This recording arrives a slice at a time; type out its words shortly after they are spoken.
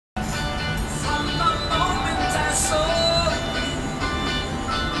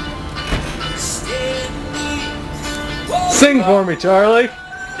Sing for me, Charlie.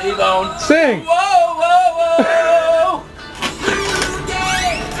 T-Bone. Sing. Whoa, whoa, whoa.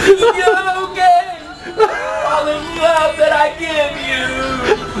 You gave all the love that I give you.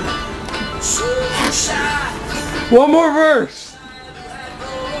 One more verse.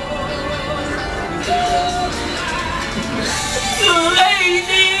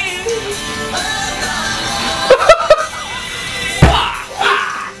 Lady.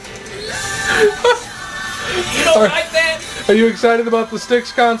 You don't like that? Are you excited about the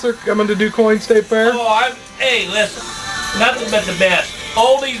Styx concert coming to do Quoin State Fair? Oh, hey, listen. Nothing but the best.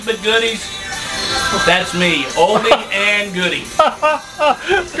 Oldies but goodies. That's me. Oldie and goodie.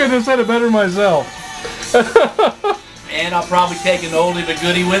 Couldn't have said it better myself. And I'll probably take an oldie but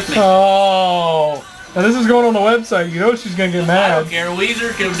goodie with me. Oh. Now this is going on the website. You know she's going to get mad. I don't care.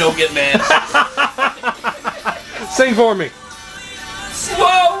 Weezer don't get mad. Sing for me.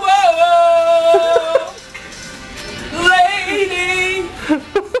 Whoa, whoa, whoa. Lady.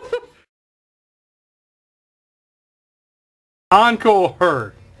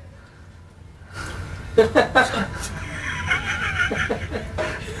 Encore.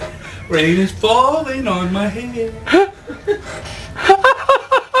 Rain is falling on my head.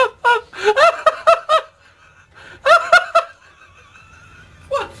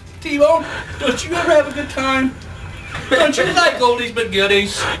 What, T-Bone? Don't you ever have a good time? Don't you like oldies but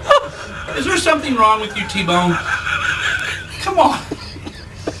goodies? Is there something wrong with you, T-Bone? Come on.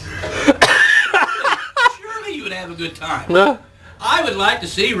 Surely you would have a good time. I would like to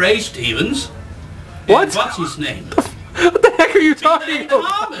see Ray Stevens. What? What's his name? What the heck are you talking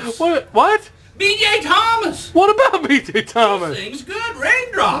about? Thomas. What? B.J. Thomas. What about B.J. Thomas? He sings good.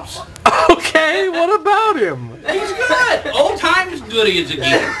 Raindrops. Okay, what about him? He's good. Old times goodies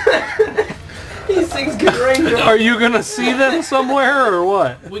again. He sings good raindrops. Are you going to see them somewhere or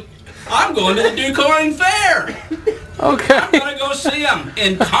what? I'm going to the Quoin Fair. Okay. I'm going to go see him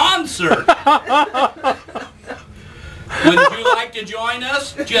in concert. Would you like to join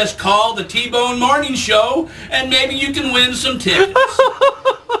us? Just call the T-Bone Morning Show and maybe you can win some tickets.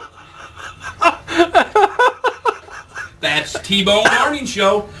 That's T-Bone Morning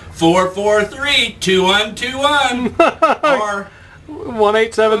Show, 443-2121 or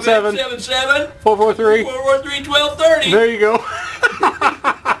 1877 443 443-1230. There you go.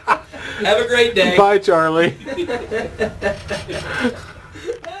 Have a great day. Bye, Charlie.